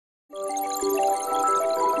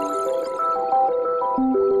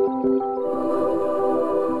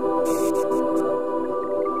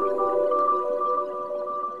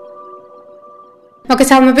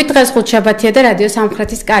მოგესალმებით, დღეს ხუთშაბათია და რადიო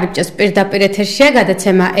სამხრეთის კარიბჭეს პირდაპირ ეთერშია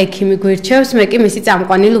გადაცემა ექიმი გვირჩევს, მე კი მისი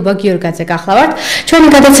წამყვანი ლუბა გიორგაძე გახლავართ. ჩვენი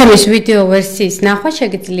გადაცემის ვიდეო ვერსიის ნახვა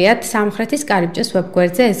შეგიძლიათ სამხრეთის კარიბჭეს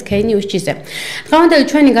ვებგვერდზე SK News-ზე. დღევანდელი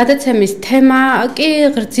ჩვენი გადაცემის თემა კი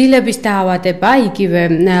ღრძილების დაავადება, იგივე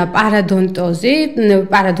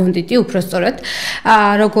პაროდონტიტი უпростоრად,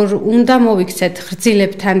 როგორ უნდა მოვიქცეთ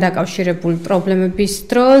ღრძილებთან დაკავშირებული პრობლემების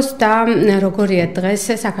დროს და როგორია დღეს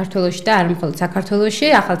საქართველოში და არ მხოლოდ საქართველოში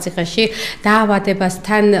ახალციხეში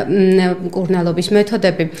დაავადებასთან მკურნალობის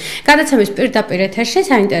მეთოდები. გადაცემის პირდაპირ ეთერში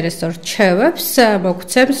საინტერესო რჩევებს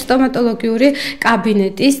მოგცემს სტომატოლოგიური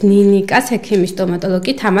კაბინეტის ნინიკას ექიმის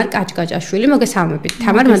სტომატოლოგი თამარ კაჭკაჭაშვილი. მოგესალმებით.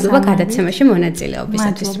 თამარ, მადლობა გადაცემაში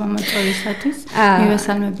მონაწილეობისათვის. მადლობა მოწვევისათვის.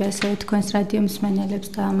 მივესალმები ასევე თქვენს რადიო მსმენელებს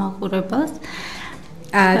და ამაყურებელს.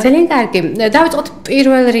 ძალიან კარგი. დავიწყოთ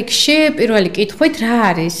პირველ რიგში, პირველი კითხვით, რა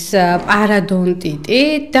არის პაროდონტიტი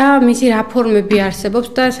და მისი რა ფორმები არსებობს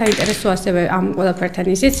და საინტერესო ასევე ამ ყველაფერთან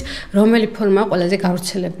ისიც, რომელი ფორმაა ყველაზე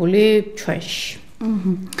გავრცელებული ჩვენში.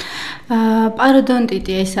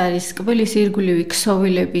 პაროდონტიტი ეს არის კბილის ირგვლივი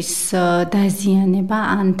ქსოვილების დაზიანება,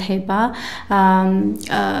 ანთება.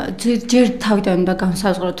 ჯერ თავიდან უნდა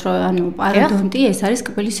განსაზღვროთ, რომ პაროდონტი ეს არის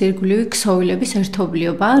კბილის ირგვლივი ქსოვილების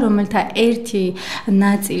ერთობლიობა, რომელთა ერთი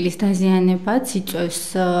ნაწილის დაზიანებაც იწვევს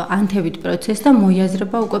ანთებით პროცესს და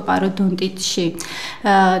მოიაზრება უკვე პაროდონტიტში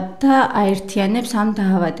და აერთიანებს ამ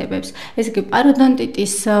დაავადებებს. ესე იგი,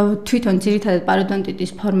 პაროდონტიტის თვითონ ძირითადად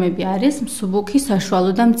პაროდონტიტის ფორმები არის მსუბუქი,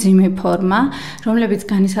 საშუალო და მძიმე ფორმა, რომლებიც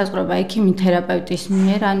განისაზღვრება ექიმი თერაპევტის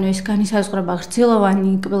მიერ, ანუ ეს განისაზღვრება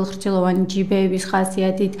კბილღრძლოვანი ჯიბეების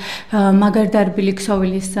ხასიათით, მაგარდარბილი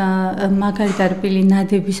ქსოვილის, მაგარდარბილი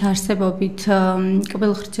ნადების არსებობით,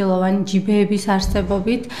 კბილღრძლოვანი ჯიბეების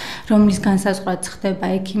არსებობით, რომლის განსაზღვრაც ხდება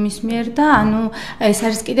ექიმის მიერ და ანუ ეს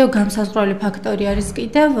არის კიდევ განსაზღვრული ფაქტორი არის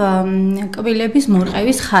კიდევ კბილების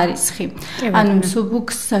მორყევის ხარისხი. ანუ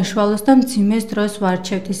მსუბუქს, საშუალოს და მძიმეს დროს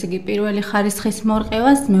ვარჩევთ, ესე იგი პირველი ხარისხის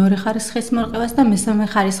მორყევას, მეორე ხარისხის მორყევას და მესამე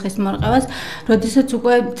ხარისხის მორყევას, როდესაც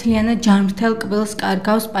უკვე მთლიანად ჯანმრთელ კბილს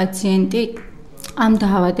კარგავს პაციენტი ამ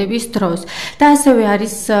დაავადების დროს. და ასევე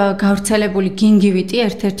არის გავრცელებული გინგივიტი,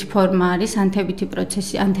 ერთ-ერთი ფორმა არის ანთებითი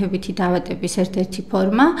პროცესი, ანთებითი დაავადების ერთ-ერთი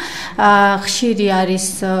ფორმა. ხშირი არის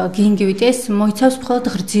გინგივიტი, ეს მოიცავს მხოლოდ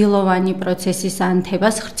ღრძილოვანი პროცესის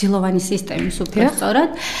ანთებას, ღრძილოვანი სისტემის უფრო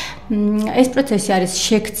სწორად. ეს პროცესი არის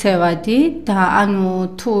შექცევადი და ანუ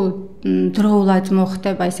თუ დროულად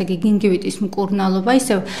მოხდება, ესე იგი გინგივიტის მკურნალობა,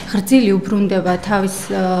 ისევ ღრძილი უბრუნდება თავის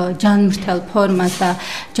ჯანმრთელ ფორმას და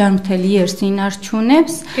ჯანმრთელ იერს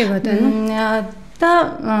ინარჩუნებს. და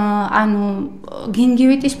ანუ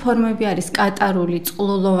გინგივიტის ფორმები არის კატარული,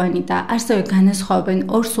 წყლულოვანი და ასევე განასხვავებენ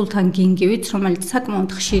ორ სულთან გინგივიტს, რომელიც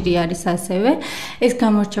საკმაოდ ხშირი არის ასევე. ეს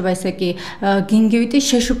გამორჩება, ესე იგი, გინგივიტის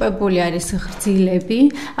შეშუპებული არის ღრძილები,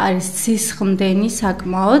 არის სისხლდენი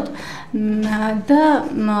საკმაოდ და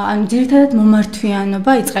ანუ ძირითადად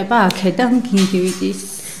მომართვიანობა იწყება აქედან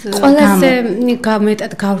გინგივიტის ყველაზე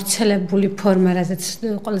მეტად გავრცელებული ფორმა, რაზეც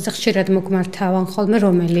ყველაზე ხშირად მოგმართავენ ხოლმე,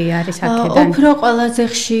 რომელი არის აქედან? უფრო ყველაზე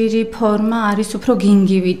ხშირი ფორმა არის უფრო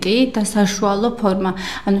გინგივიტი და საშუალო ფორმა.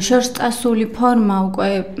 ანუ შორს წასული ფორმა უკვე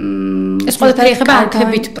ეს ყველაფერი ეხება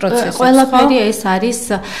ანთებით პროცესს. ყველაფერი ეს არის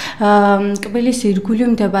კბილის ირგვლივ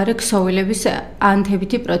მდებარე ქსოვილების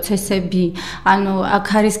ანთებითი პროცესები. ანუ აქ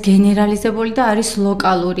არის გენერალიზებული და არის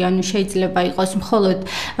ლოკალური, ანუ შეიძლება იყოს მხოლოდ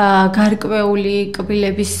გარკვეული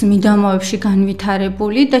კბილების მიდამოებში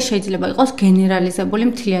განვითარებული და შეიძლება იყოს გენერალიზებული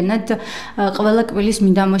მთლიანად ყველა კბილის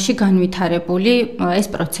მიდამოში განვითარებული ეს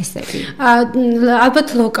პროცესები. ალბათ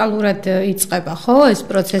ლოკალურად იწყება, ხო, ეს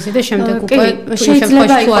პროცესი და შემდეგ უკვე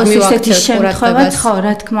შეიძლება იყოს ისეთი შემთხვევა, ხო,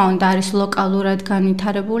 რა თქმა უნდა, არის ლოკალურად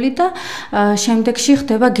განვითარებული და შემდეგში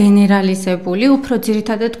ხდება გენერალიზებული, უფრო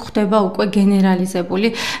ძირითადად ხდება უკვე გენერალიზებული,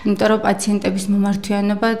 იმიტომ რომ პაციენტების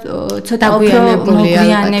მომართვიანობა ცოტა უფრო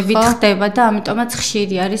მოგვიანებით ხდება და ამიტომაც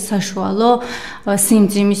ხშირი არის საშუალო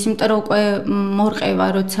სიმძიმის, იმიტომ რომ უკვე მორყევა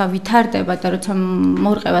როცა ვითარდება და როცა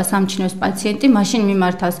მორყევას ამჩნევს პაციენტი, მაშინ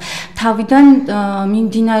მიმართავს. თავიდან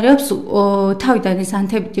მიმდინარეობს, თავიდან ეს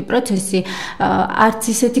ანთებითი პროცესი არც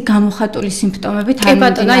ისეთი გამოხატული სიმპტომებით არ მიმდინარეობს. კი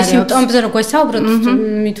ბატონო, აი სიმპტომებზე რო გვესაუბროთ,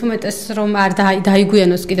 მით უმეტეს რომ არ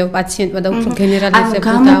დაიგუიანოს კიდევ პაციენტმა და უფრო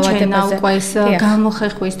გენერალიზებულ დაავადებაზე. უკვე ეს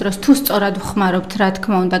გამოხეხვის დროს თუ სწორად ვხმარობთ, რა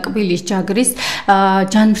თქმა უნდა, კბილის ჯაგრის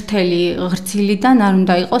ჯანმრთელი ღრძილიდან არ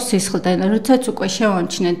უნდა იყოს სისხლდენა. როდესაც უკვე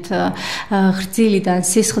შევამჩნევთ ღრძილიდან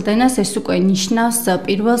სისხლდენას, ეს უკვე ნიშნავს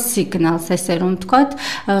პირველ სიგნალს, ესე რომ ვთქვათ,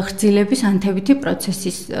 ღრძილების ანთებითი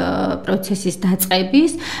პროცესის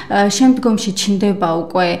დაწყების. შემდგომში ჩნდება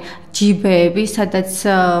უკვე ჯიბეები, სადაც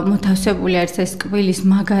მოთავსებული არის ეს კბილის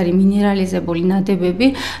მაგარი მინერალიზებული ნადებები,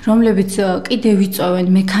 რომლებიც კიდევ იწვევენ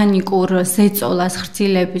მექანიკურ ზეწოლას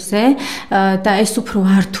ხრძილებზე და ეს უფრო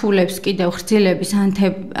ართულებს კიდევ ხრძილების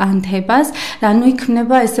ანთებას. ანუ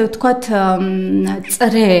იქნება ესე ვთქვათ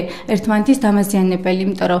წრე ერთმანეთის დამაზიანებელი,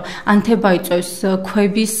 იმიტომ რომ ანთება იწვევს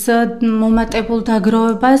ქვების მომატებულ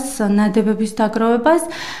დაგროვებას, ნადებების დაგროვებას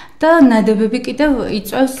და ნადებები კიდევ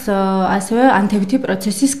იწვევს ასევე ანთებითი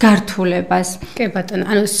პროცესის გართულებას. კი ბატონო,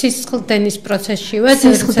 ანუ სისხლდენის პროცესშივე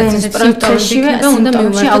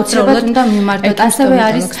აუცილებლად უნდა მიმართოთ. ასევე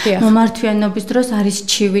არის მომართვიანობის დროს არის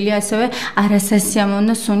ჩივილი, ასევე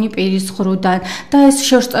არასასიამოვნო სუნი პირის ღრუდან და ეს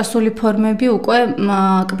შორსწასული ფორმები უკვე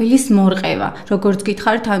კბილის მორყევა. როგორც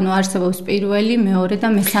გითხარით, ანუ არსებობს პირველი, მეორე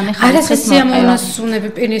და მესამე ხარისხის არასასიამოვნო სუნები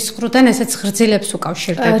პირის ღრუდან, ესეც ღვიძლებს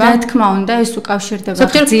უკავშირდება. რა თქმა უნდა, ეს უკავშირდება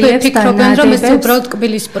ღვიძლებს. ფიქრობენ რომ ეს უბრალოდ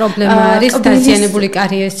კბილის პრობლემა არის, დაზიანებული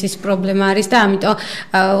კარიესის პრობლემა არის და ამიტომ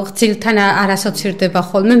ღვიძლთან არ ასოცირდება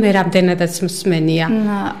ხოლმე, მე რამდენადაც მსმენია.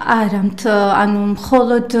 არა, ანუ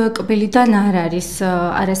მხოლოდ კბილიდან არ არის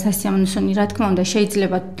არასასიამოვნო სუნი, რა თქმა უნდა,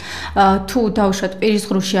 შეიძლება თუ დავუშვათ პირის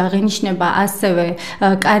ღრუში აღინიშნება ასევე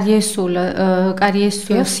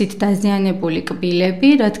კარიესუსით დაზიანებული კბილები,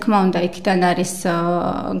 რა თქმა უნდა, იქიდან არის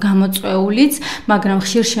გამოწვეულიც, მაგრამ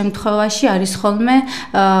ხშირ შემთხვევაში არის ხოლმე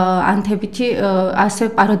ანთებითი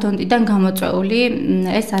ასე პაროდონტიდან გამოწვეული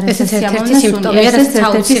ეს არასასიამოვნო სუნი, ეს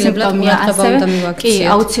ერთ-ერთი სიმპტომია, ასევე კი,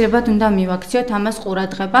 აუცილებლად უნდა მივაქციოთ ამას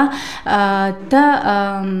ყურადღება და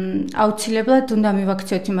აუცილებლად უნდა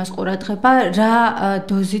მივაქციოთ იმას ყურადღება, რა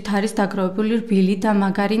დოზით არის დაგროვებული რბილი და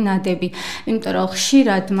მაგარი ნადები, იმიტომ რომ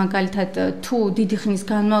ხშირად მაგალითად თუ დიდი ხნის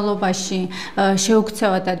განმავლობაში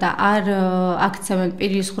შეუქცევათ და არ აქცევენ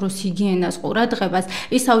პირის ღრუს ჰიგიენას ყურადღებას,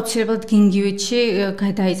 ის აუცილებლად გინგივიტში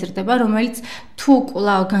გადაიზრდება, რომელიც თუ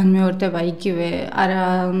კვლავ განმეორდება იგივე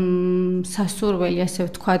არა სასურველი, ასე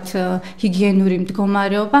ვთქვათ, ჰიგიენური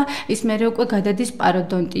მდგომარეობა, ის მერე უკვე გადადის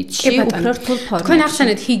პაროდონტიტში, უფრო რთულ ფორმებში. თქვენ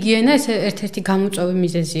ახსენეთ, ჰიგიენა ეს ერთ-ერთი გამოწვევი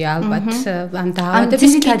მიზეზია ალბათ ამ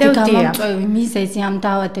დაავადების კიდევ გამოწვევი მიზეზი ამ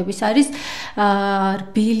დაავადების არის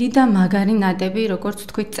რბილი და მაგარი ნადები, როგორც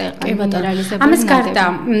თქვით, წეყანი მინერალიზებული. ამას გარდა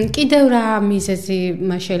კიდევ რა მიზეზი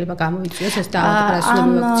შეიძლება გამოიწვიოს ეს დაავადება, რას უნდა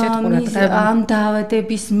მივაქციოთ ყურადღება? ამ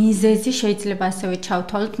დაავადების მიზეზი შეიძლება ასევე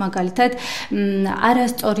ჩავთვალოთ, მაგალითად,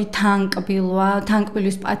 არასწორი თანკბილვა,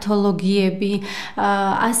 თანკბილვის პათოლოგიები,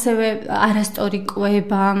 ასევე არასწორი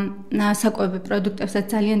კვება, საკვები პროდუქტებსაც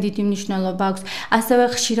ძალიან დიდი მნიშვნელობა აქვს. ასევე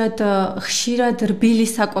ხშირად რბილი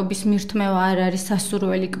საკვების მირთმევა არ არის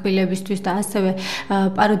სასურველი კბილებისთვის და ასევე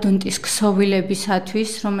პაროდონტის ქსოვილებისათვის,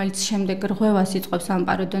 რომელიც შემდეგ რღვევას იწყებს ამ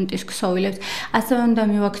პაროდონტის ქსოვილებს. ასევე უნდა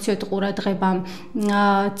მივაქციოთ ყურადღება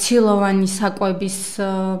ცილოვანი საკვების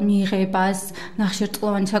მიღებას,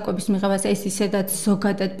 ნახშირწყლოვანი საკვების მიღებას, ეს ისედაც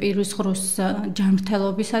ზოგადად პირის ღრუს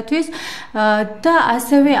ჯანმრთელობისათვის და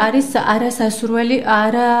ასევე არის არასასურველი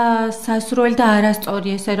და არასწორი,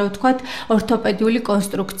 ესე რომ ვთქვათ, ორთოპედიული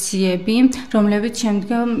კონსტრუქციები, რომლებიც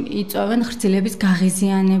შემდგომ იწვევენ ღვიძლების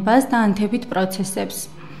გაღიზიანებას და ანთებით პროცესებს.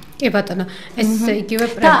 კი ბატონო, ეს იგივე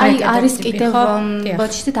პრეპარატები არის კიდევ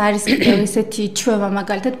ბოჩით არის კიდევ ესეთი ჩვევა,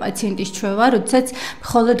 მაგალითად პაციენტის ჩვევა, როდესაც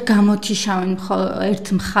მხოლოდ გამოთიშავენ ერთ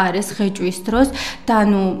მხარეს ღეჭვის დროს და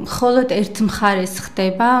ანუ მხოლოდ ერთ მხარეს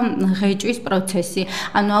ხდება ღეჭვის პროცესი.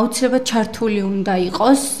 ანუ აუცილებლად ჩართული უნდა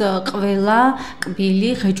იყოს ყველა კბილი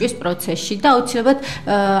ღეჭვის პროცესში და აუცილებლად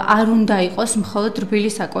არ უნდა იყოს მხოლოდ რბილი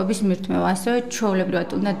საკვების მირთმევა, ასევე ჩვეულებრივად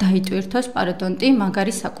უნდა დაიტვირთოს პაროდონტი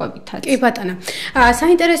მაგარი საკვებითაც. კი ბატონო.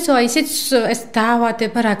 საინტერესო ისიც ეს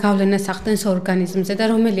დაავადება რა გავლენას ახდენს ორგანიზმზე და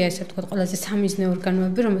რომელია ესე ვთქვათ ყველაზე სამიზნე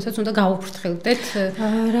ორგანოები, რომელსაც უნდა გავუფრთხილდეთ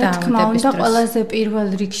რა თქმა უნდა, ყველაზე პირველ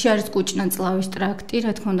რიგში არის კუჭნაწლავის ტრაქტი,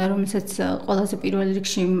 რა თქმა უნდა, რომელსაც ყველაზე პირველ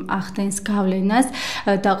რიგში ახდენს გავლენას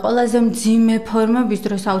და ყველაზე მძიმე ფორმების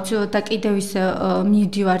დროს აუცილებლად და კიდევ ის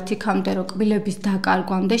მივდივართ იქამდე, რომ კბილების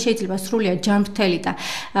დაკარგვამდე შეიძლება სრულიად ჯანმრთელი და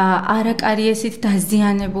არაკარიესით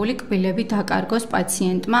დაზიანებული კბილები დაკარგოს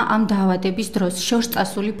პაციენტმა ამ დაავადების დროს,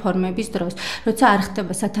 შორსწასული ფორმების დროს, როცა არ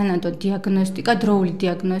ხდება სათანადო დიაგნოსტიკა, დროული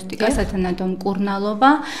დიაგნოსტიკა, სათანადო მკურნალობა,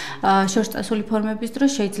 შორსწასული ფორმების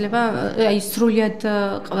დროს შეიძლება აი სრულიად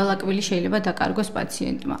ყველა კბილი შეიძლება დაკარგოს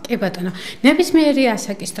პაციენტმა. კი ბატონო, ნებისმიერი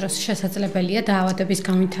ასაკის დროს შესაძლებელია დაავადების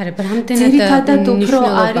განვითარება, რამდენად ძირითადად უფრო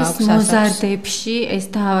არის მოზარდებში ეს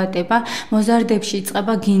დაავადება, მოზარდებში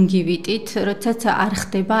იწყება გინგივიტით, როდესაც არ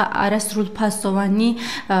ხდება არასრულფასოვანი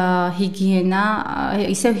ჰიგიენა,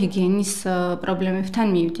 ისევ ჰიგიენის პრობლემებთან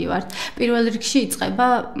მივდივართ. პირველ რიგში იწყება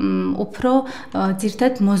უფრო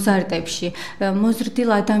ძირთად მოზარდებში. მოზრდილ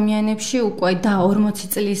ადამიანებში უკვე და 40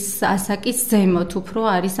 წლის ასაკის ზემოთ უფრო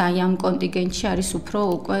არის აი ამ კონტინგენტში არის უფრო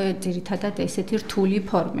უკვე ძირითადად ესეთი რთული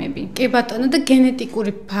ფორმები. კი ბატონო და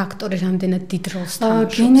გენეტიკური ფაქტორი რამდენად დიდ როლს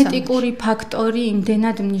თამაშობს? გენეტიკური ფაქტორი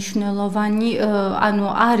იმდენად მნიშვნელოვანი, ანუ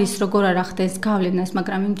არის როგორ არ ახდენს გავლენას,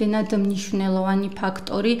 მაგრამ იმდენად მნიშვნელოვანი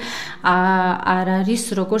ფაქტორი არ არის,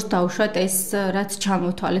 როგორც დავუშვათ ეს რაც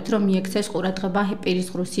ჩამოთვალეთ, რომ მიექცეს ყურადღება პირის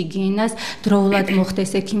ღრუს ჰიგიენას, დროულად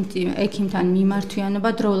მოხდეს ექიმთან მიმართვიანობა,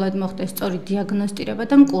 დროულად მოხდეს სწორი დიაგნოსტირება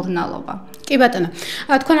და მკურნალობა. კი ბატონო.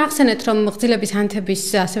 თქვენ ახსენეთ, რომ ღრძილების ანთების,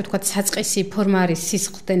 ასე ვთქვათ, საწყისი ფორმა არის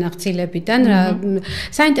სისხლდენა ღრძილებიდან.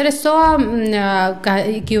 საინტერესოა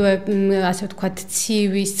იგივე, ასე ვთქვათ,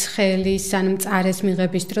 ცივის, ცხელის, ან მწარეს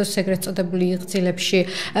მიღების დროს ეგრეთ წოდებული ღრძილებში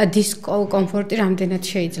დისკომფორტი რამდენად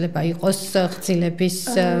შეიძლება იყოს ღრძილების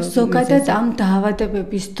ზოგადად ამ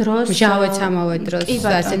დაავადებების დროს, მჟავეც ამავე დროს,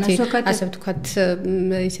 ასე ვთქვათ,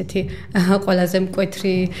 ისეთი ყველაზე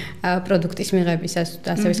მკვეთრი პროდუქტის მიღების,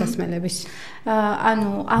 ასევე სასმელების.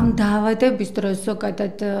 ანუ ამ დაავადების დროს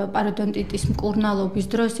ზოგადად პაროდონტიტის მკურნალობის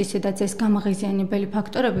დროს ისედაც ეს გამაღიზიანებელი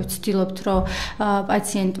ფაქტორები ვცდილობთ, რომ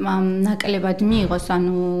პაციენტმა ნაკლებად მიიღოს,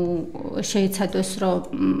 ანუ შეეცადოს,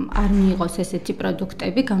 რომ არ მიიღოს ესეთი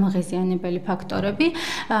პროდუქტები, გამაღიზიანებელი ფაქტორები,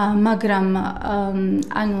 მაგრამ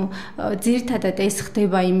ანუ ძირითადად ეს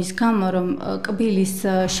ხდება იმის გამო, რომ კბილის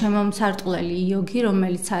შემომსარტყლელი იოგი,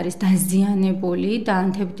 რომელიც არის დაზიანებული და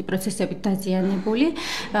ანთებითი პროცესებით დაზიანებული,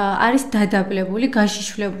 არის დადაბლებული,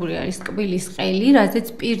 გაშიშვლებული არის კბილის ყელი, რაზეც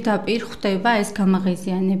პირდაპირ ხდება ეს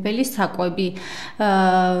გამაღიზიანებელი საკვები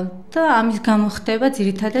და ამის გამო ხდება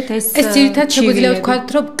ძირითადად ეს ძირითადად შეგვიძლია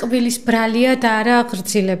ვთქვათ, რომ კბილის ბრალია და არა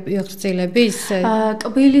ღრძილების?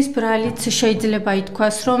 კბილის ბრალიც შეიძლება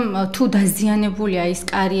ითქვას, რომ თუ დაზიანებულია ის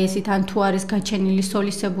კარიესით, ან თუ არის გაჩენილი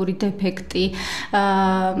სოლისებური დეფექტი,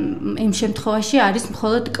 იმ შემთხვევაში არის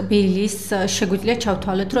მხოლოდ კბილის, შეგვიძლია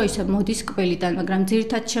ჩავთვალოთ, რომ ისე მოდის კბილიდან, მაგრამ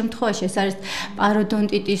ძირითად შემთხვევაში ეს არის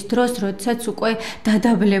პაროდონტიტის დროს, როდესაც უკვე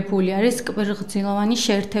დადაბლებული არის კბილღრძილოვანი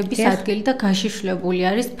შერთების ადგილი და გაშიშვლებული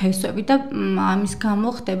არის ფესვები და ამის გამო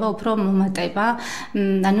ხდება უფრო მომატება,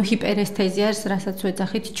 ანუ ჰიპერესთეზიას, რასაც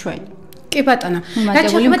ვეძახით ჩვენ. კი ბატონო. რაც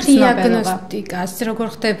შეეხება დიაგნოსტიკას, როგორ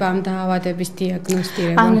ხდება ამ დაავადების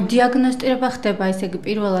დიაგნოსტირება? ანუ დიაგნოსტირება ხდება, ესე იგი,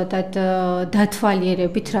 პირველად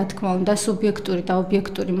დათვალიერებით, რა თქმა უნდა, სუბიექტური და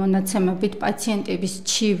ობიექტური მონაცემებით, პაციენტების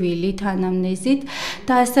ჩივილით, ანამნეზით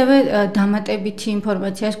და ასევე დამატებითი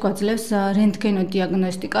ინფორმაციას გვაძლევს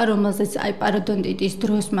რენტგენოდიაგნოსტიკა, რომელზეც აი პაროდონტიტის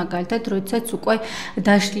დროს მაგალითად, როდესაც უკვე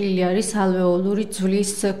დაშლილი არის ალვეოლური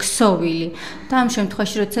ძვლის ქსოვილი. და ამ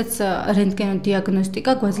შემთხვევაში, როდესაც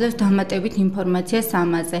რენტგენოდიაგნოსტიკა გვაძლევს დამატებითი ინფორმაციას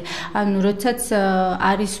ამაზე. ანუ როდესაც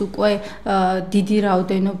არის უკვე დიდი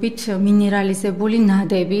რაოდენობით მინერალიზებული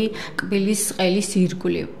ნადები კბილის ყელის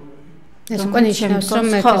ირგვლივ. ეს უკვე ნიშნავს, რომ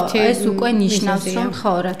ეს უკვე ნიშნავს, რომ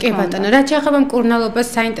ხო, რა თქმა უნდა. კი ბატონო, რაც შეეხება მკურნალობას,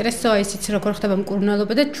 საინტერესოა ისიც, როგორ ხდება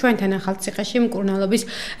მკურნალობა და ჩვენთან ახალ ციხეში მკურნალობის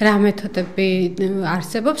რა მეთოდები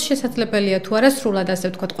არსებობს, შესაძლებელია თუ არა სრულად ასე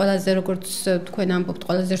ვთქვათ, ყველაზე როგორც თქვენ ამბობთ,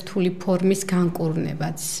 ყველაზე რთული ფორმის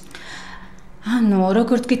განკურნებაც. ანუ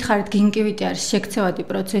როგორც გითხარით, გინკივიტი არის შექცევადი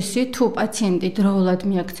პროცესი, თუ პაციენტი დროულად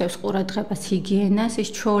მიაქცევს ყურადღებას ჰიგიენას, ის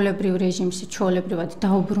ჩვეულებრივ რეჟიმში ჩვეულებრივად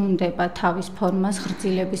დაუბრუნდება თავის ფორმას,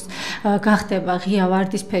 ღრძილების გახდება ღია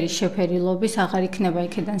ვარდისფერი შეფერილობის, აღარ იქნება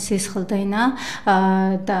იქედან სისხლდენა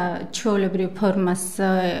და ჩვეულებრივ ფორმას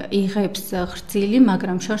იღებს ღრძილი,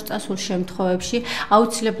 მაგრამ შორსწასულ შემთხვევებში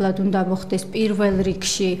აუცილებლად უნდა მოხდეს პირველ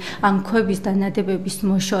რიგში ამ ქვების და ნადებების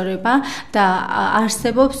მოშორება და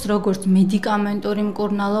არსებობს როგორც მედიკამენტური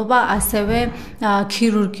მკურნალობა, ასევე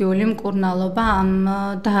ქირურგიული მკურნალობა ამ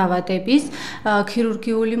დაავადების.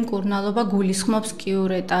 ქირურგიული მკურნალობა გულისხმობს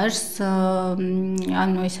კიურეტაჟს,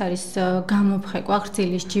 ანუ ეს არის გამოფხეკვა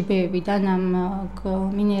ღრძილის ჯიბეებიდან ამ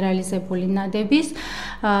მინერალიზებული ნადების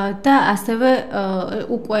და ასევე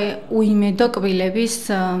უკვე უიმედო კბილების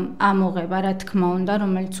ამოღება, რა თქმა უნდა,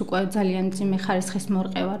 რომელიც უკვე ძალიან მძიმე ხარისხის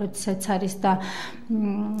მორყევა, როდესაც არის და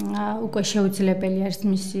უკვე შეუძლებელი არის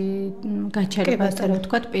მისი გაჩერება, ასე რომ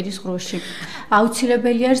ვთქვათ, პირის ღრუში.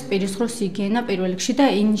 აუცილებელი არის პირის ღრუს ჰიგიენა პირველ რიგში და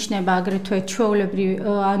ინიშნება აგრეთვე ჩვეულებრივ,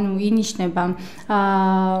 ანუ ინიშნება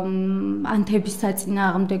ანთების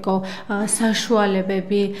საწინააღმდეგო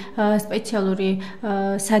საშუალებები, სპეციალური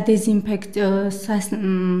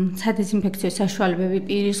სადეზინფექციო საშუალებები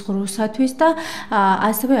პირის ღრუსათვის და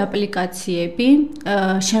ასევე აპლიკაციები,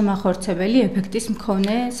 შემახორცებელი ეფექტის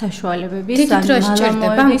მქონე საშუალებები,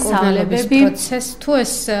 სჭირდება მკურნალობის პროცესს თუ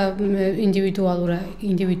ეს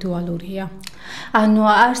ინდივიდუალურია? ანუ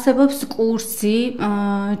არსებობს კურსი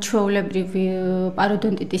ჩვეულებრივი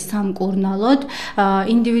პაროდონტიტის სამკურნალოდ,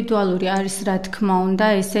 ინდივიდუალური არის რა თქმა უნდა,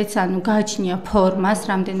 ესეც ანუ გააჩნია ფორმას,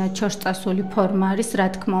 რამდენად ჩორსწასული ფორმა არის რა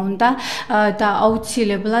თქმა უნდა და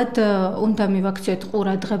აუცილებლად უნდა მივაქციოთ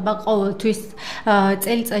ყურადღება ყოველთვის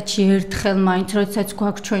წელიწადში ერთხელ მაინც, როდესაც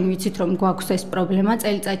გვაქვს ჩვენ ვიცით რომ გვაქვს ეს პრობლემა,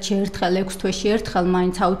 წელიწადში ერთხელ 6 თვეში ერთხელ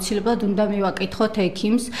მაინც აუცილებლად უნდა მივაკითხოთ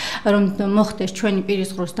ექიმს, რომ მოხდეს ჩვენი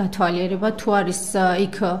პირისყრუს დათვალიერება, თუ არის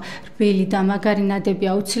იქ რბილი და მაგარი ნადები,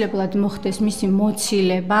 აუცილებლად მოხდეს მისი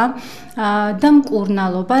მოცილება და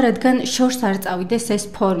მკურნალობა, რადგან შორს არ წავიდეს ეს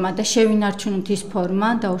ფორმა და შევინარჩუნოთ ის ფორმა,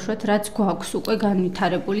 დაუშვათ რაც გვაქვს უკვე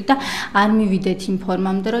განვითარებული და არ მივიდეთ იმ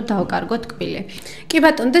ფორმამდე, რომ დავკარგოთ კბილები. კი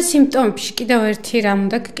ბატონო, და სიმპტომებში კიდევ ერთი რამ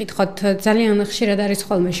უნდა გკითხოთ, ძალიან ხშირად არის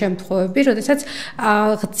ხოლმე შემთხვევები, როდესაც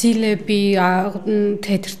ღძილები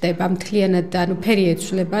თეთრდება, მთლიანად ანუ ფერი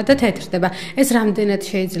ეცვლება და თეთრდება. ეს რამდენად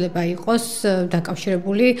შეიძლება იყოს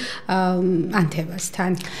დაკავშირებული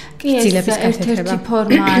ანთებასთან? ღძილების ერთ-ერთი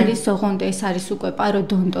ფორმა არის, ოღონდ ეს არის უკვე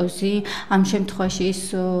პაროდონტოზი, ამ შემთხვევაში ის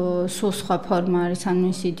სულ სხვა ფორმა არის, ანუ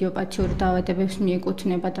ის იდიოპათიურ დაავადებებს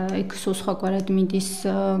მიეკუთვნება და იქ სულ სხვაგვარად მიდის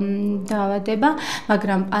დაავადება,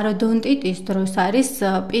 მაგრამ პაროდონტიტის დროს არის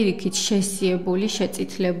პირიქით შესიებული,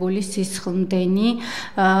 შეწითლებული, სისხლმდენი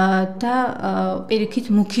და პირიქით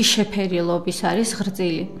მუქი შეფერილობის არის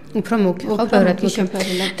ღრძილი. უფრო მუქი, ხო, ბევრად მუქი.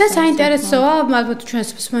 და საინტერესოა, ალბათ ჩვენს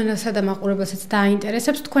მსმენელსა და მაყურებელსაც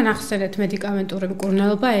დაინტერესებს, თქვენ ახსენეთ მედიკამენტური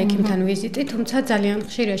მკურნალობა, ექიმთან ვიზიტი, თუმცა ძალიან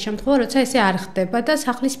ხშირია შემთხვევა, როცა ესე არ ხდება და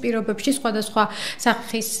სახლის პირობებში სხვადასხვა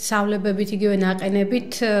სახის სავლებებით, იგივე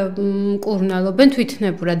ნაყენებით მკურნალობენ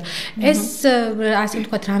თვითნებურად. ეს ასე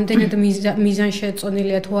ვთქვათ, რამდენად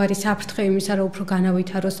მიზანშეწონილია, თუ არის საფრთხე იმისა, რომ უფრო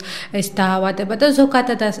განავითაროს ეს დაავადება და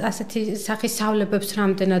ზოგადად ასეთი სახის სავლებებს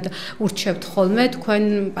რამდენად ურჩევთ ხოლმე თქვენ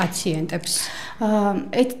პაციენტებს?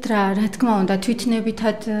 ეთ რა თქმა უნდა,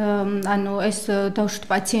 თვითნებითად ანუ ეს დავუშვათ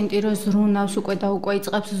პაციენტი რო ზრუნავს უკვე და უკვე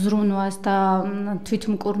იწყებს ზრუნვას და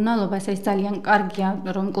თვითმკურნალობას, ეს ძალიან კარგია,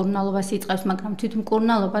 რომ მკურნალობას იწყებს, მაგრამ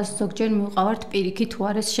თვითმკურნალობას ზოგჯერ მივყავართ პირიქით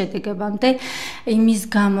უარეს შედეგებამდე, იმის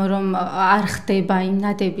გამო რომ არ ხდება იმ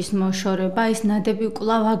ნადების მოშორება, ეს ნადები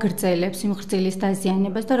კვლავ აგრძელებს იმ ღრძილის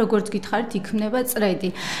დაზიანებას და როგორც გითხარით, იქმნება წრედი.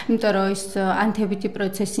 იმიტომ რომ ეს ანთებითი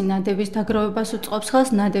პროცესი ნადების დაგროვებას უწყობს ხელს,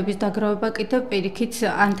 ნადების დაგროვება კიდევ პირიქით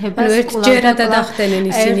ანთებას ერთჯერადად ახდენენ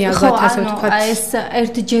ისინი ალბათ ასე ვთქვათ. ეს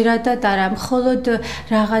ერთჯერადად არა, მხოლოდ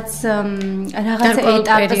რაღაც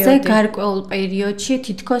ეტაპზე გარკვეულ პერიოდში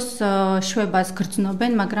თითქოს შვებას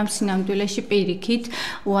გრძნობენ, მაგრამ სინამდვილეში პირიქით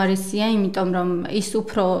უარესია, იმიტომ რომ ის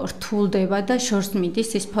უფრო რთულდება და შორს მიდის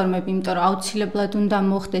ის ფორმები, იმიტომ რომ აუცილებლად უნდა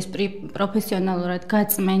მოხდეს პროფესიონალურად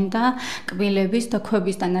გაწმენდა კბილების და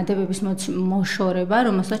ქვების და ნადებების მოშორება,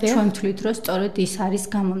 რომელსაც ჩვენ ვთვლით, რომ სწორედ ის არის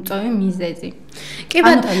გამომწვევი მიზეზი. კი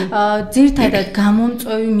ბატონო, ძირთადად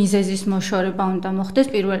გამომწვევი მიზეზის მოშორება უნდა მოხდეს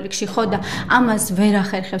პირველ რიგში, ხო და ამას ვერ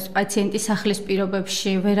ახერხებს პაციენტი სახლის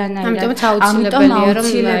პირობებში ვერანაირად. ამიტომ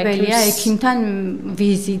აუცილებელია ექიმთან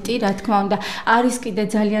ვიზიტი, რა თქმა უნდა. არის კიდე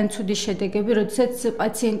ძალიან ცუდი შედეგები, როდესაც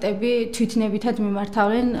პაციენტები თვითნებითად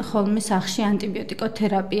მიმართავენ ხოლმე სახლში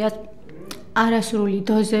ანტიბიოტიკოთერაპიას არასრული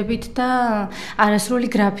დოზებით და არასრული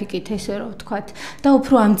გრაფიკით, ესე რომ ვთქვათ, და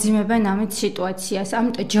უფრო ამძიმებენ ამით სიტუაციას.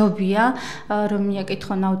 ამიტომ ჯობია რომ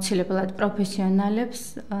მიაკითხონ აუცილებლად პროფესიონალებს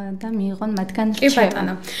და მიიღონ მათგან რჩევა. კი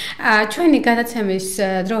ბატონო. ჩვენი გადაცემის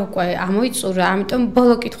დრო უკვე ამოიწურა, ამიტომ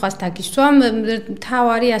ბოლო კითხვას დაგისვამ.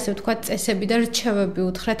 თავარი, ასე ვთქვათ, წესები და რჩევები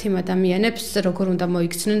უთხრათ იმ ადამიანებს, როგორ უნდა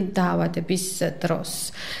მოიქცნენ დაავადების დროს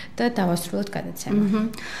და დავასრულოთ გადაცემა.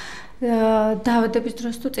 დაავადების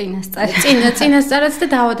დროს თუ წინასწარ. წინასწარაც და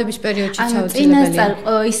დაავადების პერიოდშიც აუცილებელია. წინასწარ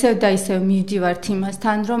ისევ და ისევ მივდივართ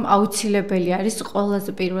იმასთან, რომ აუცილებელი არის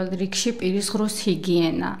ყველაზე პირველ რიგში პირისღრუს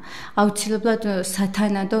ჰიგიენა. აუცილებლად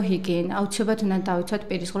სათანადო ჰიგიენა. აუცილებლად უნდა დავიცვათ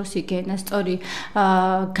პირისღრუს ჰიგიენა, სწორი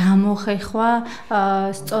გამოხეხვა,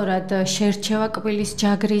 სწორად შერჩევა კბილის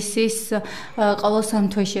ჯაგრისის, ყოველ 3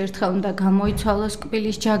 თვეში ერთხელ უნდა გამოიცვალოს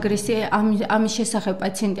კბილის ჯაგრისი. ამის შესახებ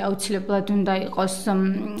პაციენტი აუცილებლად უნდა იყოს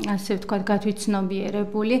ვთქვათ,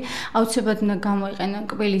 გათვითცნობიერებული, აუცილებლად უნდა გამოიყენა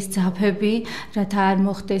კბილის ძაფები, რათა არ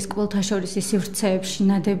მოხდეს კბილთა შორის სივრცეებში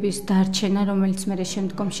ნადების დარჩენა, რომელიც მერე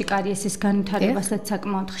შემდგომში კარიესის განვითარებასაც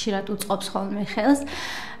საკმაოდ ხშირად უწყობს ხოლმე ხელს.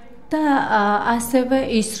 და ასევე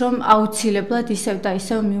ის, რომ აუცილებლად ისევ და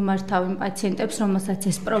ისევ მიმართავ იმ პაციენტებს, რომელსაც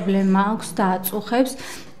ეს პრობლემა აქვს და აწუხებს,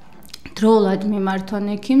 დროულად მიმართონ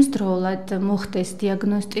ექიმს, დროულად მოხდეს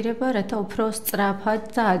დიაგნოსტირება, რათა უფრო სწრაფად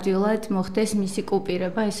და ადვილად მოხდეს მისი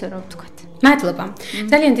კუპირება, ესე რომ ვთქვათ. მადლობა.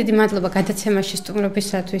 ძალიან დიდი მადლობა გადაცემაში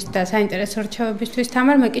სტუმრობისათვის და საინტერესო რჩევებისთვის.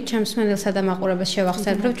 თამარ, მე კი ჩემს მსმენელსა და მაყურებელს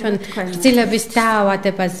შევახსენებ, რომ ჩვენ გრძილების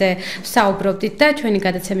დაავადებაზე ვსაუბრობდით და ჩვენი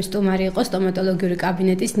გადაცემის სტუმარი იყო სტომატოლოგიური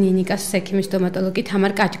კაბინეტის ნინიკას ექიმის სტომატოლოგი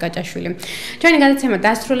თამარ კაჭკაჭაშვილი. ჩვენი გადაცემა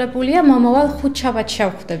დასრულებულია. მომავალ 5 შაბათს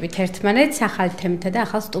შევხვდებით ერთმანეთს ახალი თემითა და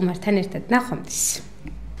ახალ სტუმართან ერთად. ნახვამდის.